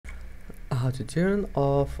how to turn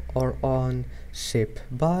off or on ship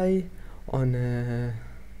buy on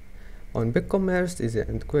Bigcommerce. Easy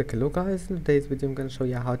and quick. Hello guys, in today's video I'm gonna show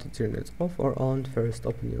you how to turn it off or on. First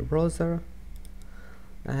open your browser,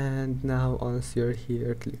 and now once you're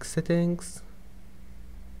here, click settings,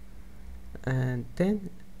 and then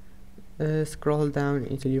scroll down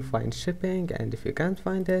until you find shipping, and if you can't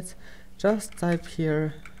find it, just type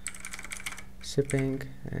here shipping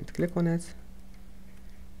and click on it,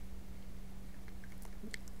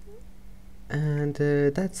 and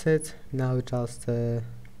that's it. Now just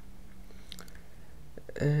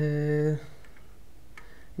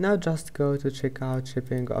go to check out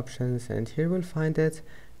shipping options, and here we'll find it.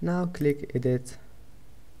 Now click edit,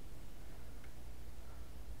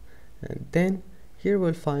 and then here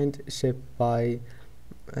we'll find ship by.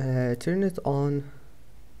 Turn it on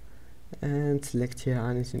and select here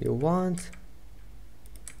anything you want,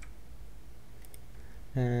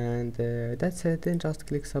 and that's it. Then just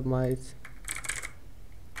click submit,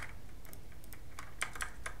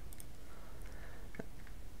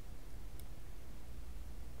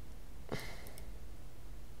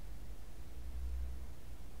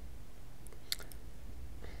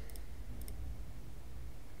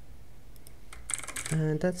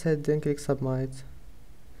 and that's it. Then click submit,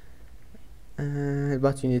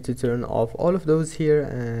 but you need to turn off all of those here,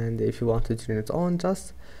 and if you want to turn it on,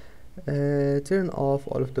 just turn off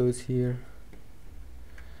all of those here.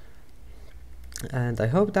 And I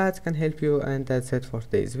hope that can help you, and that's it for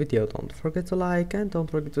today's video. Don't forget to like and don't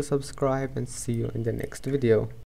forget to subscribe, and see you in the next video.